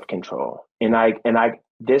being out of control. And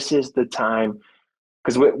this is the time,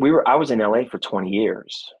 because I was in LA for 20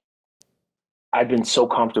 years. I've been so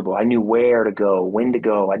comfortable. I knew where to go, when to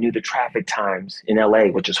go. I knew the traffic times in LA,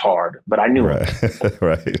 which is hard, but I knew it.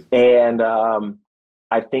 Right. And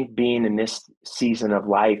I think being in this season of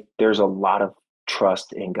life, there's a lot of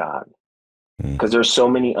trust in God. Because there's so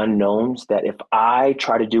many unknowns that if I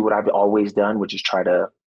try to do what I've always done, which is try to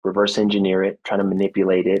reverse engineer it, try to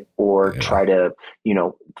manipulate it, or try to,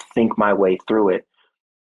 think my way through it,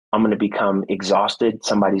 I'm going to become exhausted.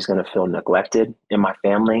 Somebody's going to feel neglected in my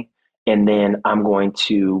family. And then I'm going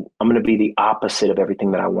to be the opposite of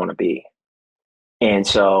everything that I want to be. And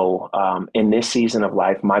so in this season of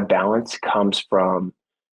life, my balance comes from,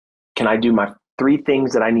 can I do my 3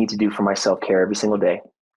 things that I need to do for my self-care every single day?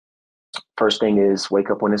 First thing is wake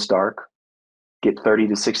up when it's dark, get 30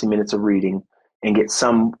 to 60 minutes of reading, and get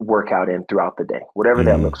some workout in throughout the day, whatever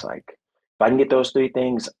that looks like. If I can get those 3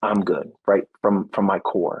 things, I'm good, right? From my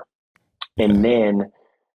core. And then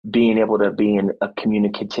being able to be in a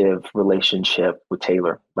communicative relationship with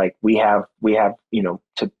Taylor. Like we have,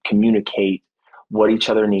 to communicate what each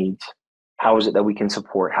other needs. How is it that we can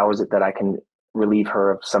support? How is it that I can relieve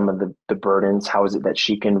her of some of the burdens? How is it that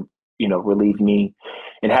she can, relieve me,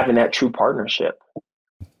 and having that true partnership.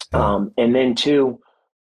 And then 2,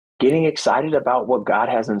 getting excited about what God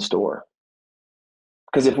has in store.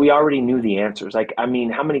 Because if we already knew the answers, how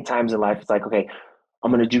many times in life it's like, okay,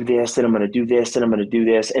 I'm going to do this, and I'm going to do this, and I'm going to do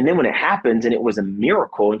this. And then when it happens and it was a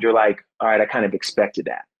miracle, and you're like, all right, I kind of expected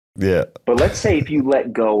that. Yeah. But let's say if you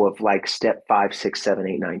let go of like step 5, 6, 7,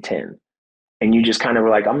 8, 9, 10, and you just kind of were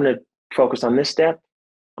like, I'm going to focus on this step.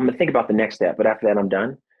 I'm going to think about the next step. But after that, I'm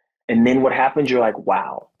done. And then what happens? You're like,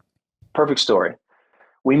 wow, perfect story.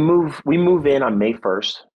 We move in on May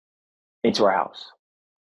 1st into our house.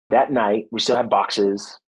 That night, we still had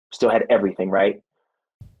boxes, still had everything, right?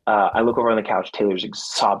 I look over on the couch, Taylor's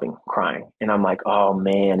sobbing, crying. And I'm like, oh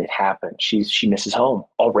man, it happened. She misses home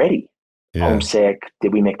already. Yeah. Homesick.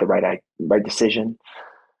 Did we make the right decision?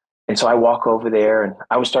 And so I walk over there, and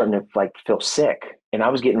I was starting to feel sick. And I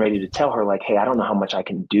was getting ready to tell her hey, I don't know how much I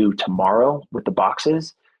can do tomorrow with the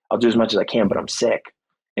boxes. I'll do as much as I can, but I'm sick.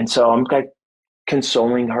 And so I'm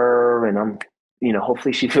consoling her, and I'm,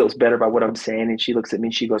 hopefully she feels better by what I'm saying. And she looks at me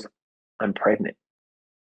and she goes, I'm pregnant.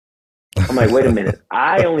 I'm like, wait a minute.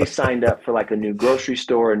 I only signed up for a new grocery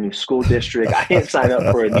store, a new school district. I didn't sign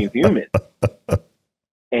up for a new human.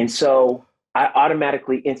 And so I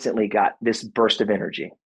automatically, instantly got this burst of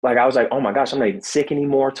energy. I was like, oh my gosh, I'm not even sick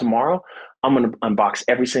anymore. Tomorrow, I'm going to unbox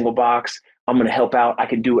every single box. I'm going to help out. I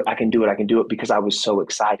can do it because I was so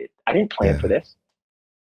excited. I didn't plan for this.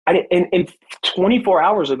 And 24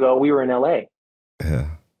 hours ago, we were in LA. Yeah.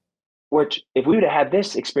 Which, if we would have had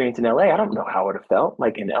this experience in LA, I don't know how it would have felt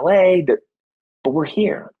in LA, but we're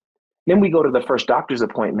here. Then we go to the first doctor's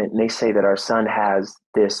appointment and they say that our son has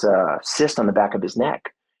this cyst on the back of his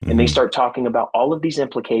neck. And they start talking about all of these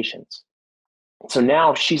implications. So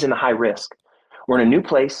now she's in a high risk. We're in a new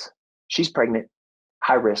place. She's pregnant,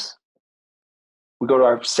 high risk. We go to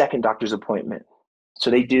our second doctor's appointment. So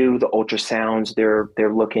they do the ultrasounds.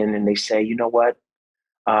 They're looking and they say, you know what?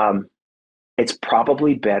 It's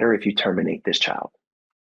probably better if you terminate this child.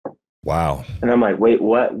 Wow. And I'm like, wait,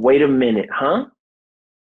 what? Wait a minute, huh?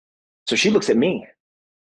 So she looks at me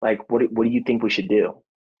like, what do you think we should do?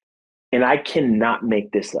 And I cannot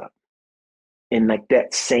make this up. In like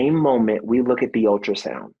that same moment, we look at the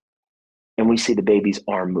ultrasound and we see the baby's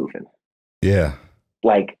arm moving. Yeah.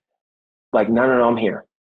 Like, no, I'm here.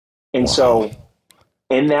 And so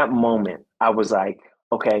in that moment, I was like,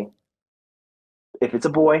 okay, if it's a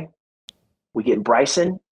boy, we get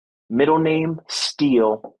Bryson, middle name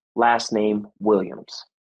Steele, last name Williams.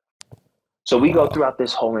 So we go throughout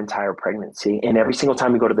this whole entire pregnancy, and every single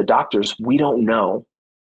time we go to the doctors, we don't know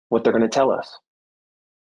what they're going to tell us.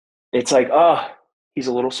 It's like, oh, he's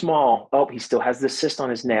a little small. Oh, he still has this cyst on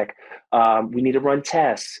his neck. We need to run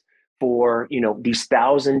tests for, these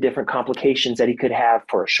 1,000 different complications that he could have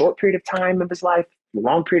for a short period of time of his life, a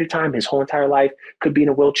long period of time, his whole entire life, could be in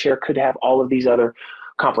a wheelchair, could have all of these other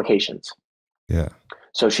complications. Yeah.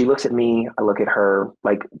 So she looks at me, I look at her,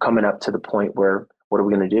 like coming up to the point where, what are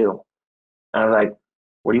we going to do? And I was like,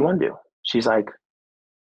 what do you want to do? She's like,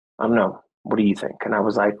 I don't know. What do you think? And I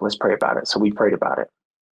was like, let's pray about it. So we prayed about it.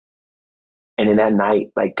 And in that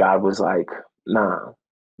night, like God was like, nah,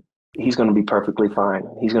 he's going to be perfectly fine.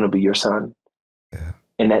 He's going to be your son. Yeah.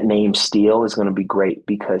 And that name Steele is going to be great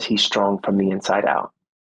because he's strong from the inside out.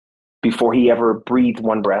 Before he ever breathed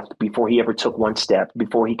one breath, before he ever took one step,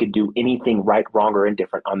 before he could do anything right, wrong, or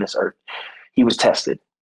indifferent on this earth, he was tested.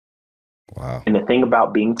 Wow. And the thing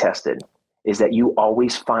about being tested is that you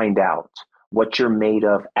always find out what you're made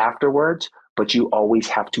of afterwards, but you always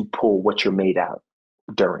have to pull what you're made out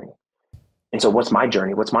during. And so what's my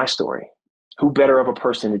journey? What's my story? Who better of a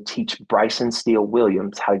person to teach Bryson Steele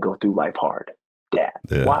Williams how to go through life hard? Dad.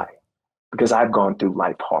 Yeah. Why? Because I've gone through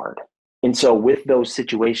life hard. And so with those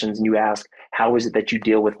situations, and you ask, how is it that you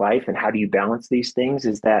deal with life and how do you balance these things?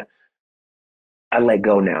 Is that I let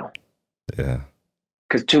go now. Yeah.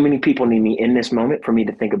 Because too many people need me in this moment for me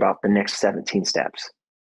to think about the next 17 steps.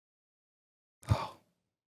 Oh,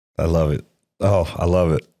 I love it. Oh, I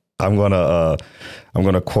love it. I'm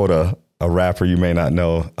gonna quote a rapper you may not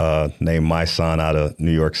know, named My Son out of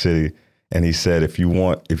New York City, and he said, "If you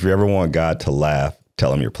ever want God to laugh,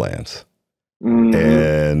 tell him your plans." Mm-hmm.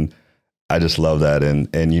 And I just love that,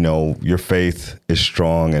 and your faith is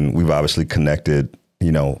strong, and we've obviously connected,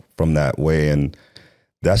 from that way, and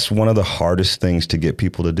that's one of the hardest things to get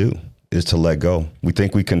people to do is to let go. We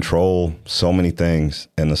think we control so many things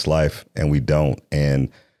in this life, and we don't.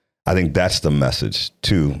 And I think that's the message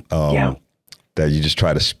too, that you just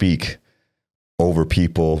try to speak over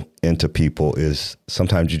people, into people, is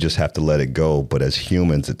sometimes you just have to let it go. But as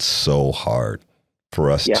humans, it's so hard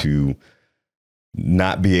for us to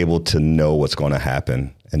not be able to know what's going to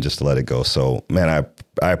happen and just let it go. So, man,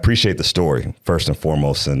 I appreciate the story first and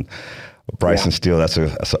foremost. And Bryson Steele, that's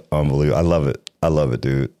unbelievable. I love it,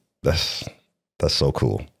 dude. That's so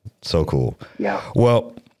cool. So cool. Yeah.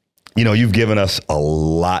 Well, you've given us a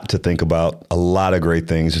lot to think about, a lot of great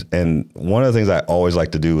things. And one of the things I always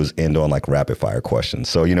like to do is end on like rapid fire questions.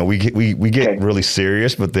 So, we get really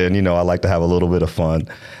serious, but then, I like to have a little bit of fun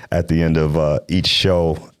at the end of each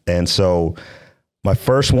show. And so my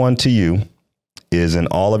first one to you is, in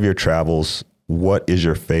all of your travels, what is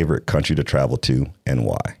your favorite country to travel to and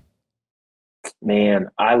why? Man,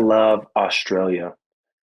 I love Australia.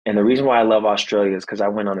 And the reason why I love Australia is because I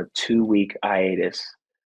went on a 2-week hiatus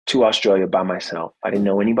to Australia by myself. I didn't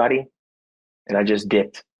know anybody, and I just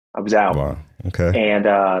dipped. I was out. Wow. Okay. And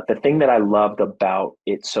the thing that I loved about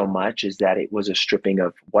it so much is that it was a stripping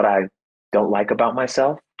of what I don't like about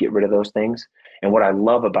myself, get rid of those things, and what I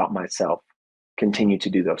love about myself, continue to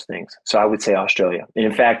do those things. So I would say Australia. And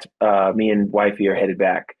in fact, me and wifey are headed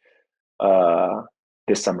back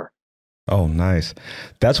this summer. Oh, nice.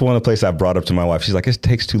 That's one of the places I brought up to my wife. She's like, it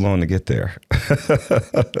takes too long to get there.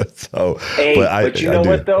 But you know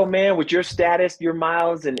what though, man, with your status, your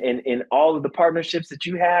miles, and all of the partnerships that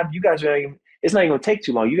you have, you guys it's not even gonna take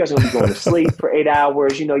too long. You guys are gonna be going to sleep for 8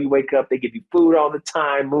 hours. You wake up, they give you food all the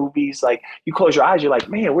time, movies. Like, you close your eyes, you're like,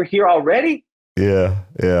 man, we're here already. Yeah.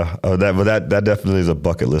 That definitely is a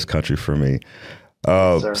bucket list country for me.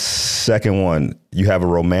 Second one, you have a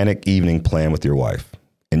romantic evening plan with your wife,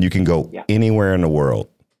 and you can go anywhere in the world.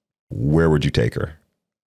 Where would you take her?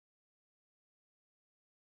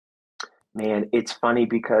 Man, it's funny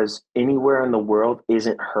because anywhere in the world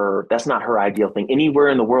that's not her ideal thing. Anywhere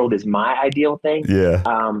in the world is my ideal thing, Yeah.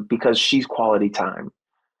 because she's quality time.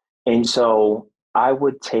 And so I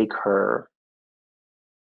would take her,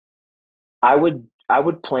 I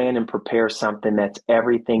would plan and prepare something that's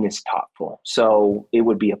everything is thoughtful. So it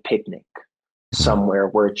would be a picnic Mhm. somewhere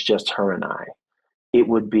where it's just her and I. It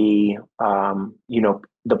would be,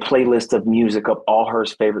 the playlist of music of all her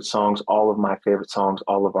favorite songs, all of my favorite songs,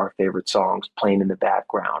 all of our favorite songs playing in the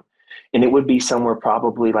background. And it would be somewhere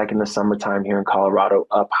probably like in the summertime here in Colorado,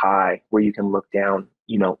 up high, where you can look down,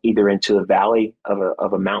 either into a valley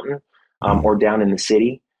of a mountain, Mhm. or down in the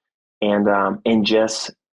city. And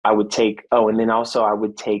just, I would take, oh, and then also I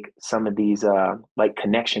would take some of these like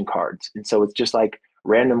connection cards. And so it's just like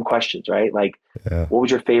random questions, right? Like, Yeah. what was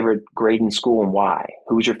your favorite grade in school and why?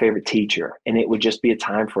 Who was your favorite teacher? And it would just be a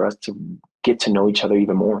time for us to get to know each other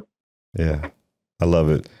even more. Yeah. I love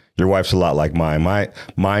it. Your wife's a lot like mine.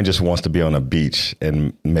 Mine just wants to be on a beach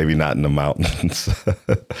and maybe not in the mountains.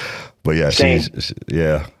 But yeah, Same.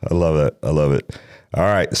 yeah, I love it. I love it. All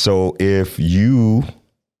right. So if you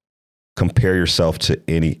compare yourself to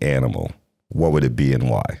any animal, what would it be and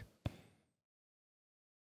why?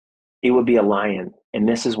 It would be a lion. And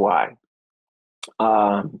this is why.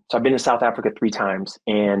 So I've been to South Africa 3 times.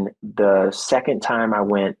 And the second time I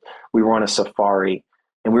went, we were on a safari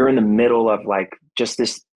and we were in the middle of like just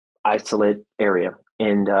this isolate area.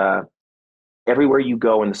 And everywhere you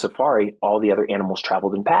go in the safari, all the other animals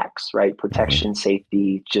traveled in packs, right? Mhm. Protection,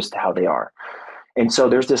 safety, just how they are. And so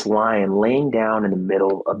there's this lion laying down in the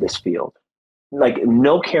middle of this field, like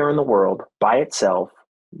no care in the world, by itself,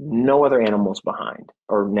 no other animals behind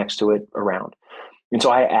or next to it around. And so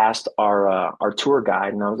I asked our tour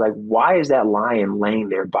guide, and I was like, "Why is that lion laying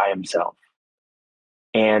there by himself?"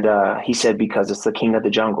 And he said, "Because it's the king of the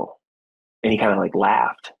jungle." And he kind of like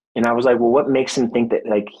laughed. And I was like, "Well, what makes him think that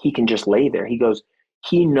like he can just lay there?" He goes,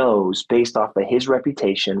 "He knows based off of his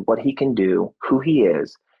reputation, what he can do, who he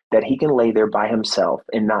is, that he can lay there by himself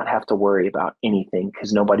and not have to worry about anything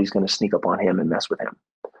because nobody's going to sneak up on him and mess with him."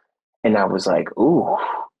 And I was like, "Ooh,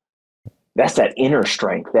 that's that inner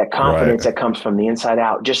strength, that Right. confidence that comes from the inside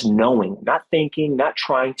out, just knowing, not thinking, not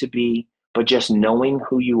trying to be, but just knowing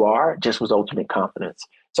who you are just was ultimate confidence."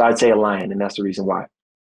 So I'd say a lion, and that's the reason why.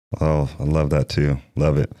 Oh, I love that too.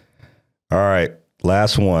 Love it. All right.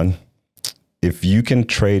 Last one. If you can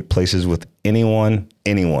trade places with anyone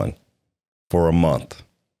for a month,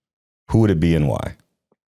 who would it be and why?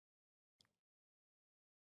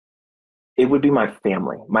 It would be my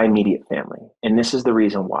family, my immediate family. And this is the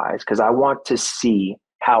reason why, is because I want to see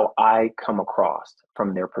how I come across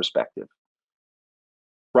from their perspective.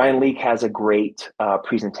 Ryan Leak has a great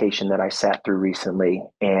presentation that I sat through recently,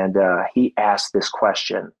 and he asked this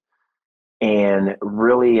question and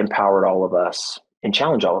really empowered all of us and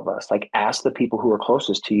challenged all of us. Like, ask the people who are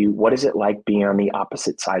closest to you, what is it like being on the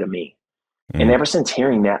opposite side of me? And Mm, ever since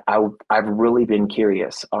hearing that, I've really been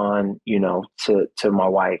curious on, to my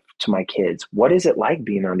wife, to my kids, what is it like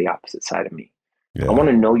being on the opposite side of me? I yeah, want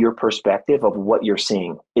to know your perspective of what you're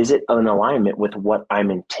seeing. Is it in alignment with what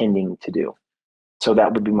I'm intending to do? So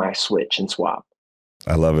that would be my switch and swap.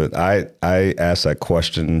 I love it. I asked that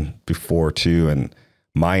question before too, and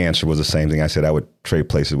my answer was the same thing. I said I would trade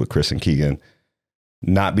places with Chris and Keegan,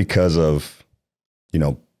 not because of, you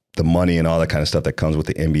know, the money and all that kind of stuff that comes with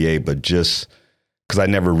the NBA, but just because I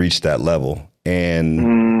never reached that level.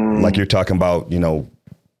 And like Mm, you're talking about,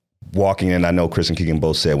 walking in, I know Chris and Keegan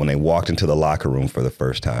both said when they walked into the locker room for the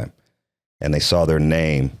first time and they saw their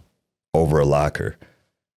name over a locker,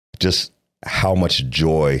 just how much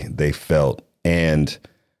joy they felt. And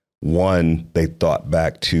one, they thought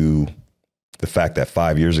back to the fact that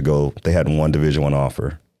 5 years ago they had one Division I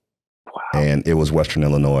offer, wow. and it was Western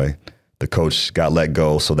Illinois. The coach got let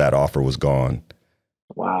go, so that offer was gone.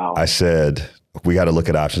 I Wow. said, we got to look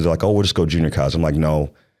at options. They're like, oh, we'll just go junior college. I'm like,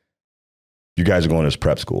 no, you guys are going to this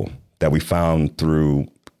prep school that we found through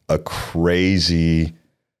a crazy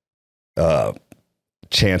uh,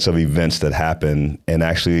 chance of events that happened. And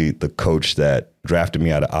actually, the coach that drafted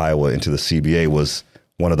me out of Iowa into the CBA was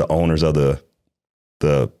one of the owners of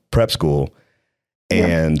the prep school. Yeah.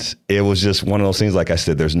 And it was just one of those things, like I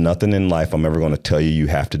said, there's nothing in life I'm ever going to tell you you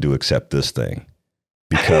have to do except this thing.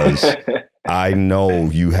 Because I know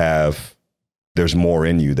there's more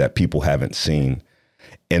in you that people haven't seen.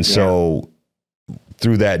 And Yeah. so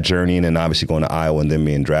through that journey and then obviously going to Iowa and then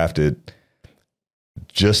being drafted,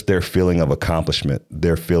 just their feeling of accomplishment,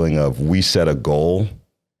 their feeling of we set a goal.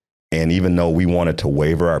 And even though we wanted to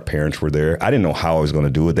waver, our parents were there. I didn't know how I was going to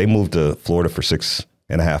do it. They moved to Florida for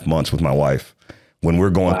 6.5 months with my wife when we're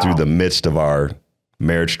going through Wow. the midst of our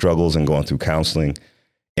marriage struggles and going through counseling.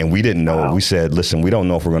 And we didn't know. Wow. We said, listen, we don't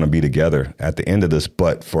know if we're going to be together at the end of this,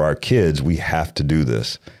 but for our kids, we have to do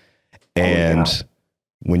this. And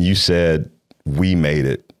when you said we made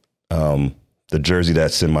it, the jersey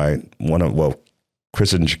that's in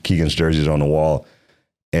Chris and Keegan's jersey is on the wall.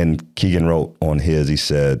 And Keegan wrote on his, he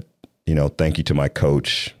said, thank you to my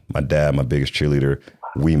coach, my dad, my biggest cheerleader.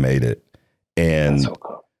 We made it. And so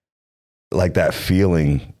cool. Like that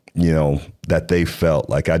feeling, that they felt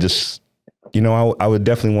like I just, I would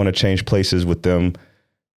definitely want to change places with them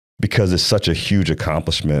because it's such a huge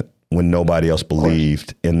accomplishment when nobody else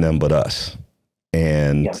believed in them but us.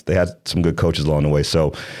 And they had some good coaches along the way.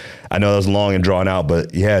 So I know that was long and drawn out,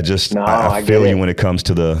 but I feel you when it comes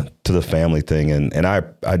to the family thing. And I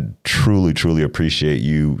truly, truly appreciate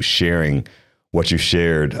you sharing what you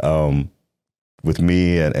shared with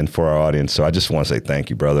me and for our audience. So I just want to say thank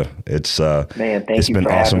you, brother. It's been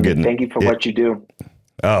awesome getting. Thank you for what you do.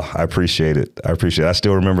 Oh, I appreciate it. I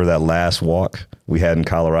still remember that last walk we had in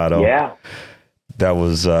Colorado. Yeah. That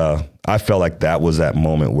was, I felt like that was that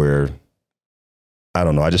moment where, I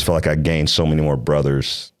don't know, I just felt like I gained so many more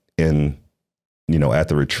brothers at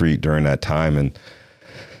the retreat during that time. And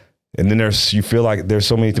then you feel like there's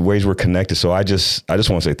so many ways we're connected. So I just want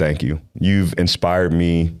to say thank you. You've inspired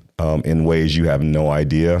me in ways you have no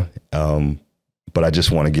idea. But I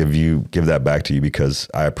just want to give that back to you because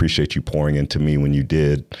I appreciate you pouring into me when you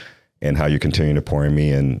did and how you're continuing to pour in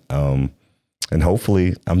me. And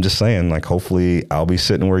hopefully, I'm just saying, like, hopefully I'll be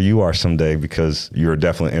sitting where you are someday because you're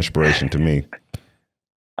definitely an inspiration to me.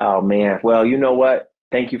 Oh, man. Well, you know what?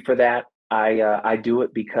 Thank you for that. I do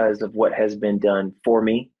it because of what has been done for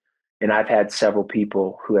me. And I've had several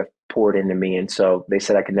people who have poured into me. And so they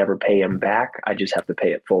said I could never pay them back. I just have to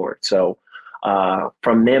pay it forward. So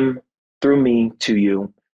from them, through me to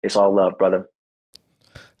you, it's all love, brother.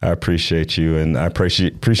 I appreciate you. And I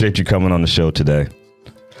appreciate you coming on the show today.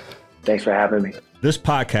 Thanks for having me. This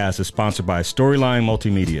podcast is sponsored by Storyline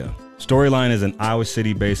Multimedia. Storyline is an Iowa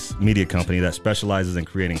City-based media company that specializes in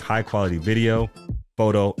creating high-quality video,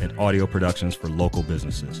 photo, and audio productions for local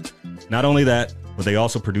businesses. Not only that, but they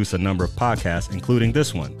also produce a number of podcasts, including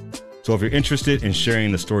this one. So if you're interested in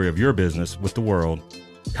sharing the story of your business with the world,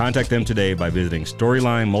 contact them today by visiting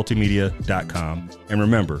StorylineMultimedia.com. And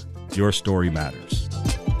remember, your story matters.